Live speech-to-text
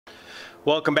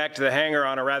Welcome back to the hangar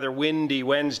on a rather windy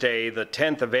Wednesday, the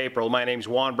 10th of April. My name's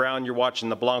Juan Brown. You're watching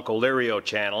the Blancolirio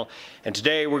channel. And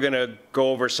today we're going to go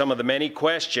over some of the many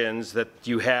questions that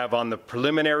you have on the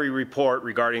preliminary report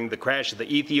regarding the crash of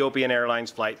the Ethiopian Airlines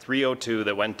Flight 302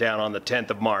 that went down on the 10th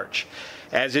of March.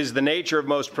 As is the nature of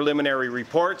most preliminary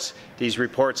reports, these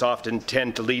reports often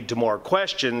tend to lead to more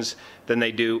questions than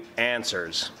they do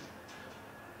answers.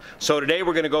 So today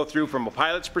we're going to go through from a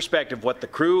pilot's perspective what the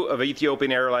crew of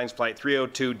Ethiopian Airlines Flight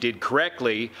 302 did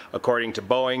correctly according to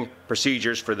Boeing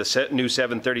procedures for the new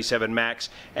 737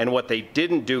 MAX and what they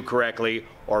didn't do correctly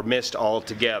or missed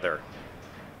altogether.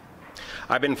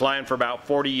 I've been flying for about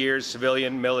 40 years,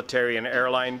 civilian, military, and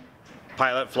airline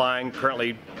pilot flying,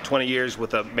 currently 20 years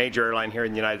with a major airline here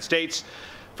in the United States,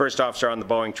 first officer on the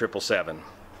Boeing 777.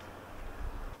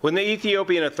 When the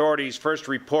Ethiopian authorities first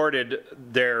reported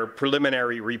their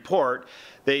preliminary report,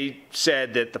 they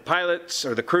said that the pilots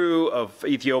or the crew of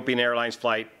Ethiopian Airlines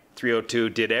Flight 302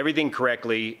 did everything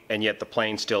correctly, and yet the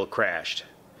plane still crashed.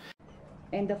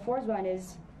 And the fourth one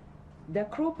is the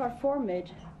crew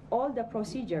performed all the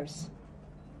procedures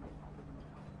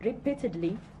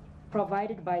repeatedly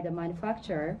provided by the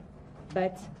manufacturer,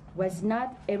 but was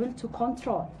not able to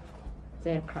control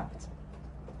the aircraft.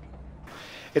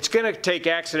 It's going to take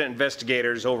accident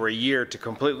investigators over a year to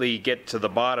completely get to the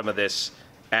bottom of this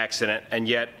accident, and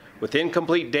yet with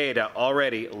incomplete data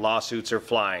already lawsuits are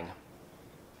flying.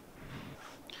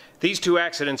 These two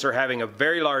accidents are having a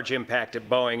very large impact at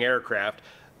Boeing aircraft.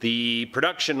 The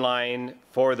production line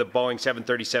for the Boeing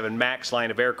 737 MAX line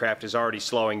of aircraft is already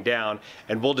slowing down,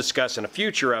 and we'll discuss in a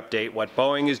future update what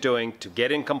Boeing is doing to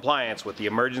get in compliance with the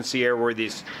Emergency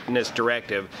Airworthiness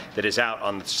Directive that is out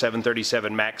on the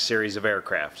 737 MAX series of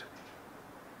aircraft.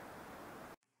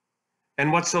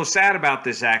 And what's so sad about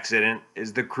this accident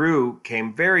is the crew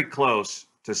came very close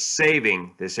to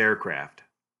saving this aircraft.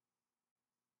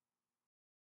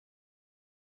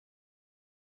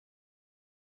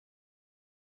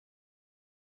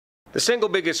 The single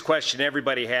biggest question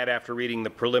everybody had after reading the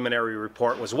preliminary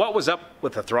report was what was up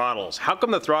with the throttles? How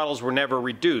come the throttles were never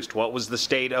reduced? What was the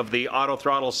state of the auto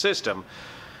throttle system?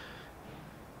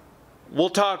 We'll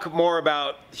talk more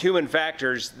about human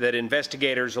factors that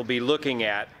investigators will be looking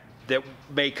at that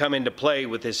may come into play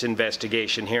with this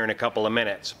investigation here in a couple of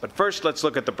minutes. But first, let's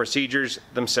look at the procedures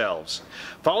themselves.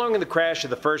 Following the crash of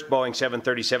the first Boeing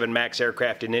 737 MAX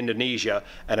aircraft in Indonesia,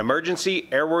 an emergency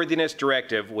airworthiness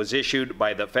directive was issued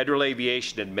by the Federal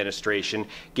Aviation Administration,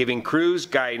 giving crews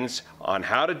guidance on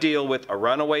how to deal with a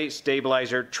runaway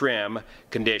stabilizer trim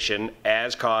condition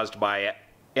as caused by an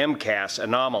MCAS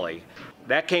anomaly.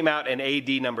 That came out in AD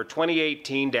number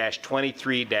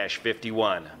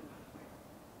 2018-23-51.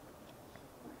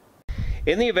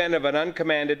 In the event of an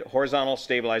uncommanded horizontal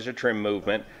stabilizer trim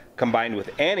movement combined with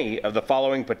any of the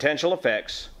following potential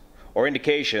effects or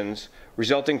indications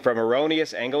resulting from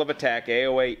erroneous angle of attack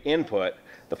AOA input,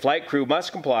 the flight crew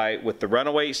must comply with the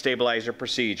runaway stabilizer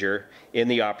procedure in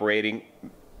the operating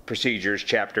procedures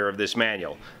chapter of this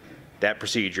manual. That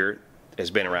procedure has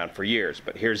been around for years,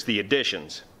 but here's the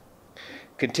additions.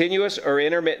 Continuous or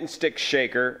intermittent stick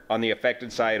shaker on the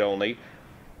affected side only.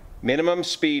 Minimum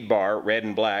speed bar, red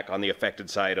and black, on the affected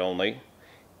side only.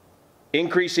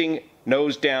 Increasing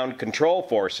nose down control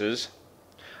forces.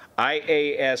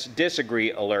 IAS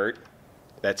disagree alert,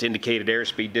 that's indicated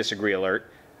airspeed disagree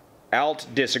alert. ALT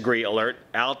disagree alert,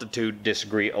 altitude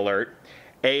disagree alert.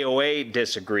 AOA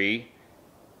disagree,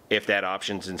 if that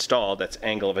option's installed, that's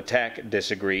angle of attack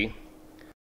disagree.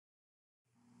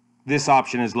 This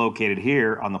option is located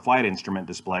here on the flight instrument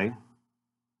display.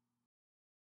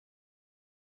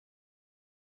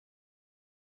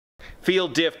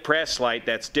 Field diff press light,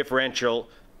 that's differential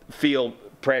field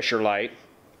pressure light.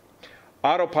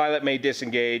 Autopilot may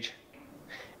disengage,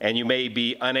 and you may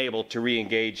be unable to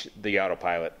re-engage the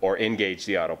autopilot or engage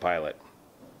the autopilot.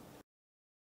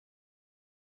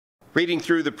 Reading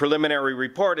through the preliminary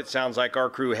report, it sounds like our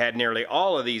crew had nearly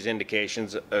all of these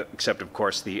indications, except of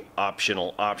course the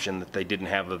optional option that they didn't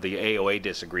have of the AOA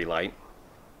disagree light.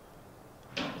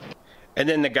 And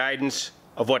then the guidance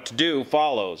of what to do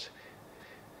follows.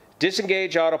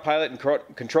 Disengage autopilot and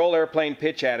control airplane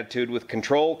pitch attitude with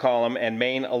control column and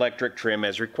main electric trim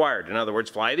as required. In other words,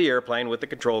 fly the airplane with the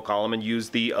control column and use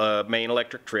the main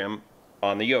electric trim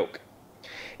on the yoke.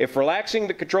 If relaxing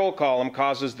the control column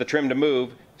causes the trim to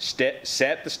move,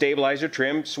 set the stabilizer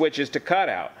trim switches to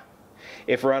cutout.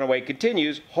 If runaway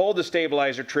continues, hold the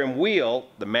stabilizer trim wheel,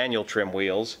 the manual trim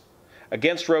wheels,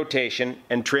 against rotation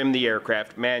and trim the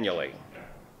aircraft manually.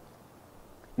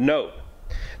 Note: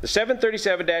 The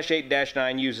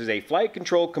 737-8-9 uses a flight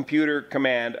control computer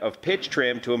command of pitch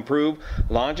trim to improve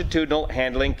longitudinal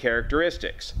handling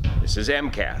characteristics. This is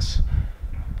MCAS.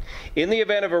 In the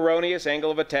event of erroneous angle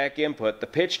of attack input, the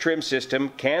pitch trim system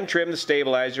can trim the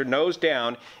stabilizer nose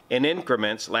down in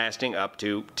increments lasting up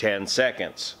to 10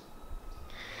 seconds.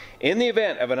 In the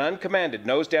event of an uncommanded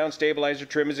nose-down stabilizer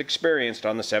trim is experienced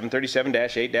on the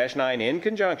 737-8-9 in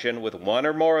conjunction with one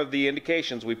or more of the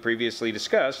indications we previously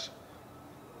discussed,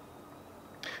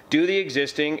 do the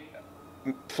existing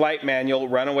flight manual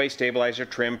runaway stabilizer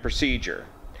trim procedure,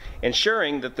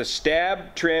 ensuring that the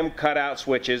stab trim cutout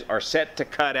switches are set to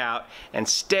cut out and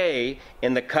stay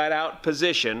in the cutout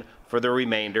position for the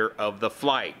remainder of the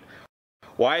flight.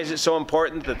 Why is it so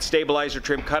important that stabilizer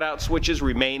trim cutout switches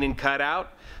remain in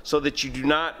cutout? So that you do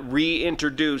not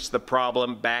reintroduce the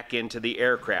problem back into the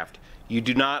aircraft. You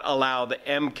do not allow the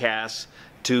MCAS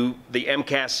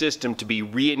system to be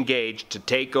re-engaged to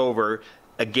take over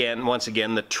again, once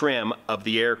again, the trim of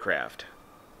the aircraft.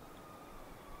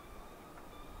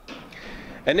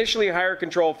 Initially, higher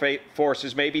control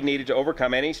forces may be needed to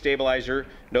overcome any stabilizer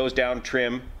nose-down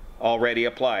trim already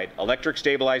applied. Electric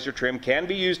stabilizer trim can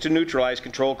be used to neutralize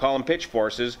control column pitch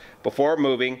forces before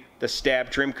moving the stab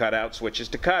trim cutout switches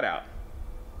to cutout.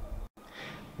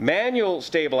 Manual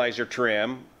stabilizer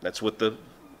trim, that's with the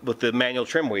manual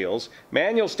trim wheels,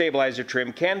 manual stabilizer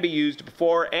trim can be used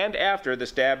before and after the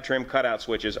stab trim cutout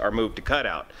switches are moved to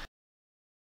cutout.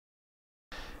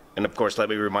 And of course, let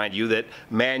me remind you that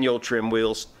manual trim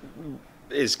wheels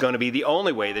is going to be the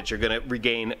only way that you're going to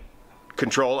regain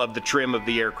control of the trim of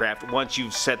the aircraft once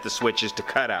you've set the switches to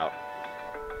cutout.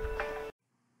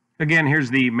 Again, here's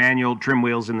the manual trim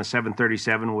wheels in the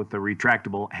 737 with the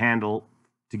retractable handle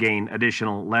to gain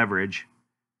additional leverage,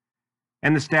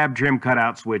 and the stab trim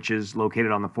cutout switches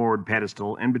located on the forward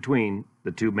pedestal in between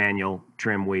the two manual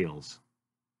trim wheels.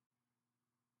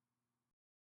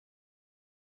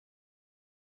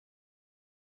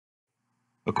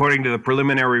 According to the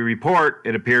preliminary report,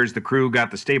 it appears the crew got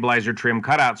the stabilizer trim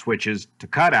cutout switches to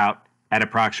cut out at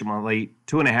approximately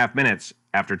 2.5 minutes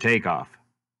after takeoff.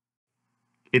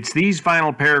 It's these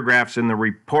final paragraphs in the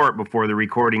report before the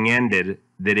recording ended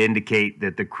that indicate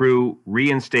that the crew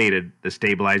reinstated the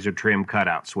stabilizer trim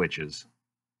cutout switches.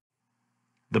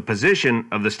 The position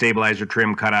of the stabilizer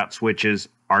trim cutout switches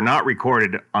are not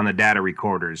recorded on the data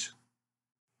recorders.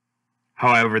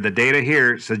 However, the data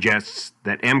here suggests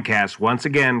that MCAS once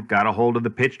again got a hold of the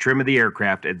pitch trim of the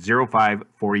aircraft at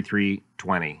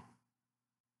 05:43:20.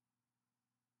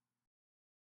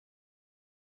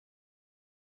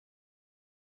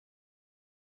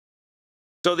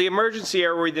 So the Emergency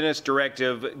Airworthiness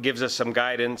Directive gives us some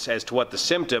guidance as to what the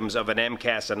symptoms of an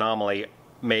MCAS anomaly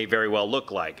may very well look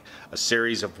like. A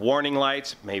series of warning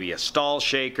lights, maybe a stall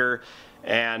shaker,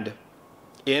 and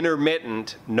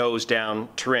intermittent nose-down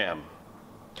trim.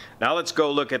 Now let's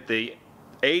go look at the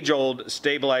age-old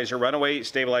stabilizer, runaway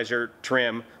stabilizer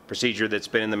trim procedure that's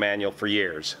been in the manual for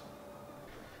years.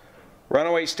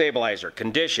 Runaway stabilizer,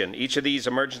 condition. Each of these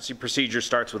emergency procedures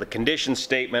starts with a condition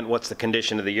statement. What's the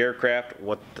condition of the aircraft?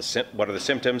 What are the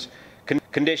symptoms?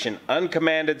 Condition,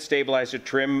 uncommanded stabilizer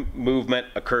trim movement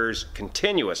occurs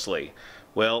continuously.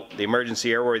 Well, the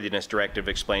Emergency Airworthiness Directive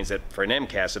explains that for an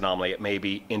MCAS anomaly, it may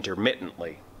be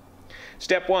intermittently.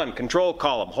 Step 1, control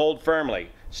column, hold firmly.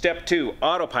 Step 2,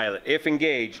 autopilot, if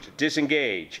engaged,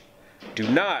 disengage. Do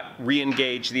not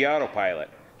re-engage the autopilot.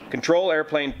 Control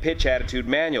airplane pitch attitude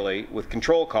manually with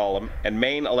control column and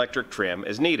main electric trim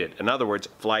as needed. In other words,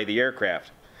 fly the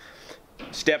aircraft.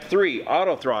 Step 3,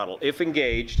 auto throttle, if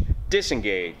engaged,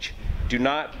 disengage. Do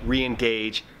not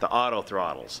re-engage the auto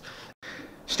throttles.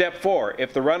 Step 4,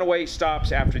 if the runaway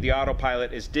stops after the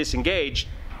autopilot is disengaged,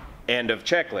 end of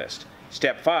checklist.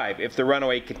 Step 5, if the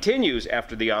runaway continues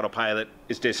after the autopilot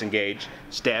is disengaged,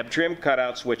 stab trim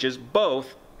cutout switches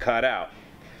both cut out.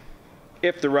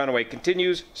 If the runaway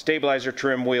continues, stabilizer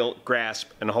trim wheel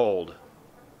grasp and hold.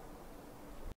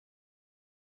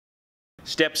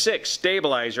 Step 6,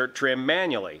 stabilizer trim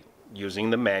manually, using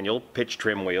the manual pitch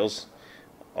trim wheels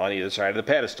on either side of the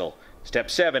pedestal. Step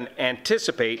 7,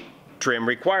 anticipate trim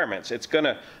requirements. It's going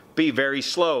to be very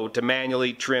slow to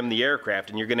manually trim the aircraft,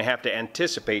 and you're going to have to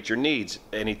anticipate your needs,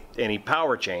 any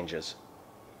power changes.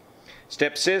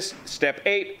 Step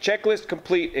 8, checklist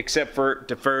complete except for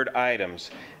deferred items.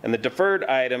 And the deferred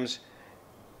items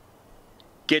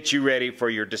get you ready for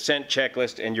your descent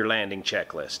checklist and your landing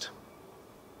checklist.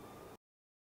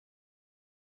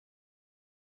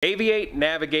 Aviate,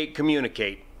 navigate,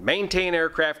 communicate, maintain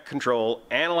aircraft control,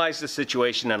 analyze the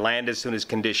situation, and land as soon as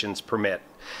conditions permit.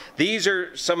 These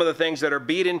are some of the things that are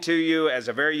beat into you as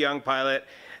a very young pilot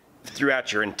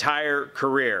throughout your entire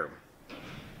career.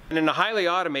 And in a highly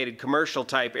automated commercial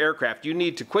type aircraft, you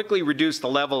need to quickly reduce the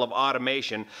level of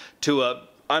automation to an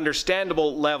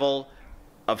understandable level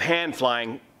of hand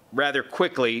flying rather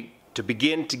quickly to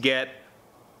begin to get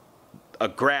a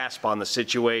grasp on the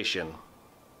situation.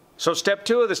 So step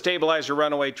 2 of the stabilizer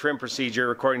runaway trim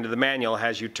procedure, according to the manual,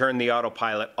 has you turn the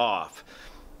autopilot off.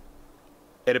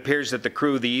 It appears that the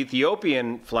crew of the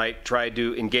Ethiopian flight tried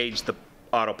to engage the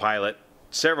autopilot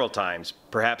several times,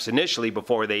 perhaps initially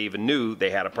before they even knew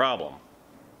they had a problem.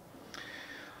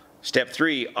 Step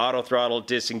 3, auto throttle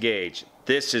disengage.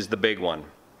 This is the big one.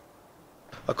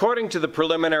 According to the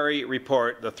preliminary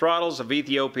report, the throttles of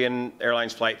Ethiopian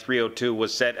Airlines Flight 302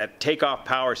 was set at takeoff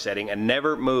power setting and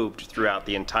never moved throughout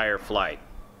the entire flight.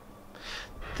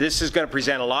 This is going to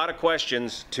present a lot of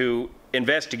questions to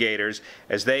investigators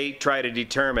as they try to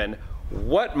determine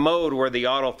what mode were the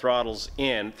auto throttles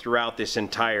in throughout this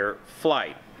entire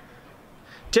flight.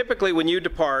 Typically, when you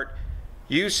depart,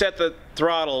 you set the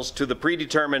throttles to the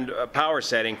predetermined power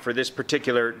setting for this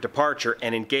particular departure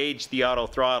and engage the auto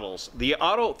throttles. The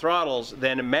auto throttles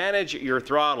then manage your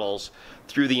throttles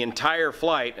through the entire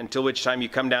flight until which time you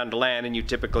come down to land, and you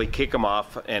typically kick them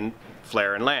off and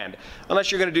flare and land.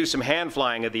 Unless you're going to do some hand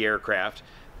flying of the aircraft,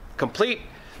 complete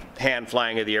hand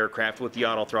flying of the aircraft with the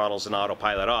auto throttles and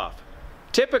autopilot off.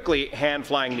 Typically, hand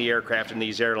flying the aircraft in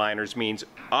these airliners means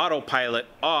autopilot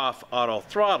off, auto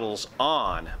throttles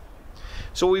on.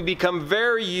 So we become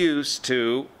very used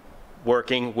to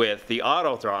working with the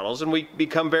auto throttles, and we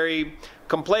become very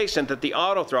complacent that the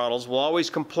auto throttles will always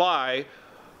comply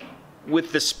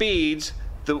with the speeds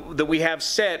that we have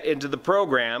set into the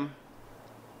program,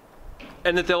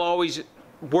 and that they'll always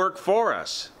work for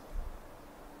us.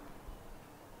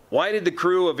 Why did the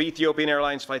crew of Ethiopian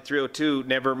Airlines Flight 302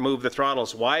 never move the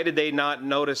throttles? Why did they not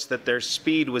notice that their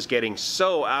speed was getting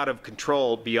so out of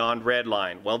control beyond red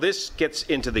line? Well, this gets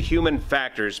into the human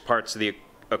factors parts of the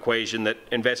equation that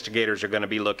investigators are going to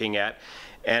be looking at.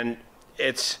 And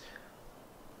it's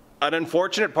an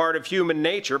unfortunate part of human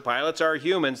nature, pilots are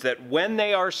humans, that when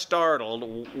they are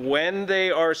startled, when they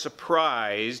are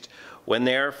surprised, when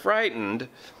they are frightened,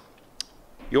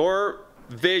 your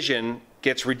vision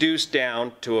gets reduced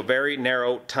down to a very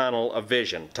narrow tunnel of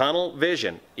vision. Tunnel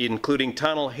vision, including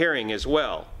tunnel hearing as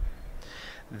well.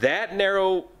 That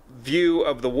narrow view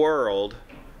of the world,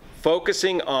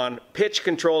 focusing on pitch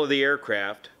control of the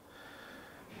aircraft,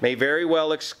 may very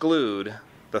well exclude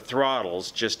the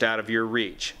throttles just out of your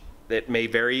reach. It may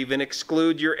very even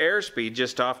exclude your airspeed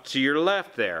just off to your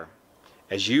left there,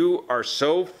 as you are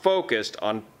so focused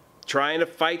on trying to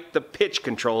fight the pitch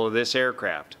control of this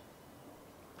aircraft.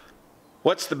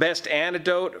 What's the best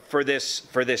antidote for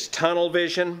this tunnel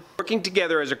vision? Working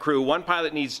together as a crew, one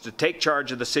pilot needs to take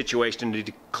charge of the situation to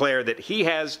declare that he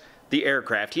has the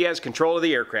aircraft, he has control of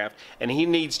the aircraft, and he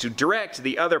needs to direct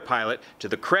the other pilot to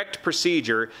the correct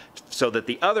procedure so that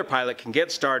the other pilot can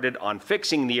get started on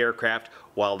fixing the aircraft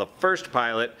while the first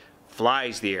pilot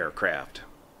flies the aircraft.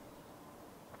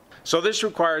 So this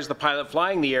requires the pilot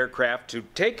flying the aircraft to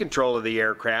take control of the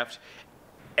aircraft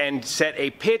and set a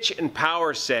pitch and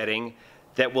power setting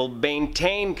that will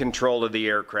maintain control of the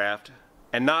aircraft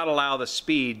and not allow the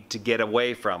speed to get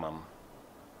away from them.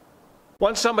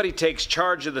 Once somebody takes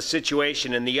charge of the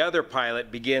situation and the other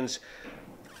pilot begins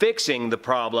fixing the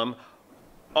problem,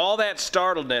 all that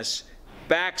startledness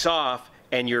backs off,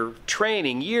 and your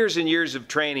training, years and years of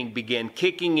training, begin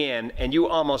kicking in, and you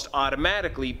almost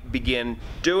automatically begin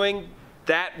doing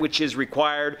that which is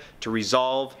required to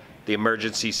resolve the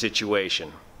emergency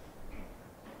situation.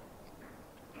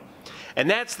 And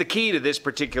that's the key to this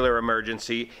particular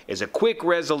emergency, is a quick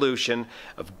resolution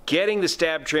of getting the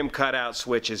stab trim cutout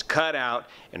switches cut out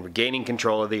and regaining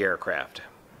control of the aircraft.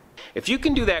 If you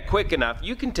can do that quick enough,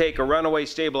 you can take a runaway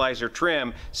stabilizer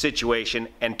trim situation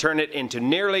and turn it into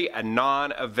nearly a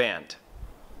non-event.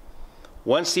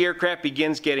 Once the aircraft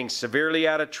begins getting severely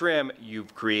out of trim,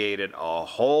 you've created a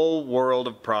whole world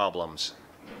of problems.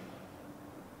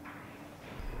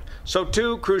 So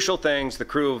two crucial things the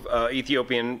crew of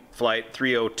Ethiopian Flight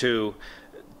 302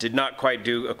 did not quite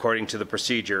do according to the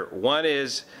procedure. One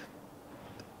is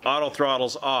auto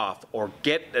throttles off, or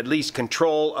get at least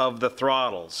control of the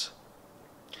throttles.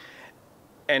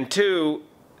 And two,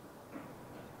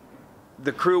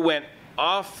 the crew went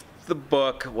off the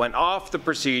book, went off the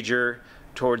procedure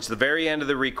towards the very end of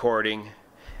the recording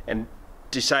and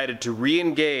decided to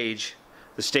re-engage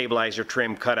the stabilizer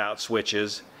trim cutout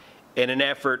switches in an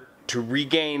effort to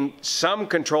regain some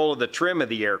control of the trim of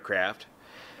the aircraft,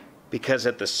 because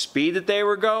at the speed that they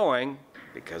were going,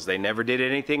 because they never did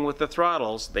anything with the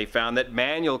throttles, they found that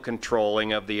manual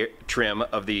controlling of the trim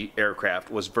of the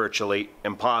aircraft was virtually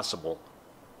impossible.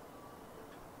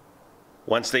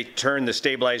 Once they turned the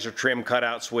stabilizer trim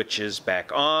cutout switches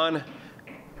back on,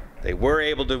 they were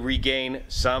able to regain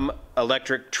some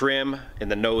electric trim in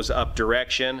the nose up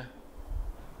direction.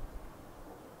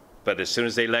 But as soon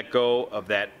as they let go of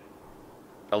that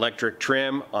electric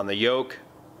trim on the yoke,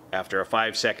 after a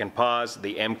 5-second pause,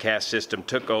 the MCAS system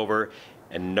took over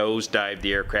and nosedived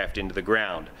the aircraft into the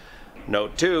ground.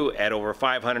 Note too, at over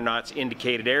 500 knots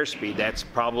indicated airspeed, that's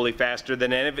probably faster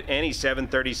than any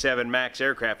 737 MAX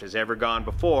aircraft has ever gone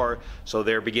before, so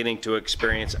they're beginning to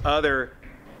experience other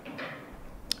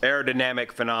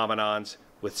aerodynamic phenomenons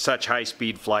with such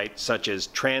high-speed flight, such as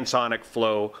transonic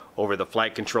flow over the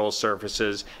flight control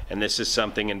surfaces, and this is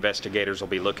something investigators will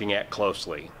be looking at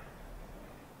closely.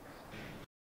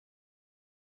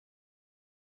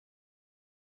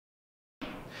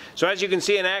 So as you can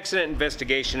see, an accident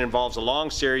investigation involves a long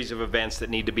series of events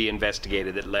that need to be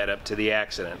investigated that led up to the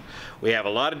accident. We have a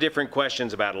lot of different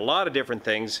questions about a lot of different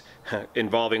things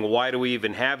involving why do we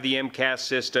even have the MCAS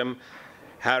system,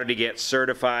 how did he get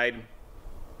certified,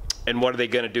 and what are they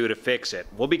going to do to fix it.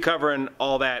 We'll be covering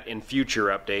all that in future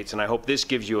updates, and I hope this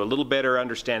gives you a little better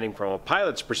understanding from a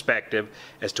pilot's perspective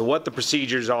as to what the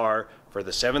procedures are for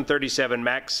the 737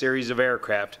 MAX series of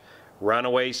aircraft.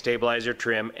 Runaway, stabilizer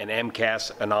trim, and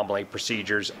MCAS anomaly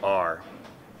procedures are.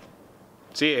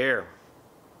 See you here.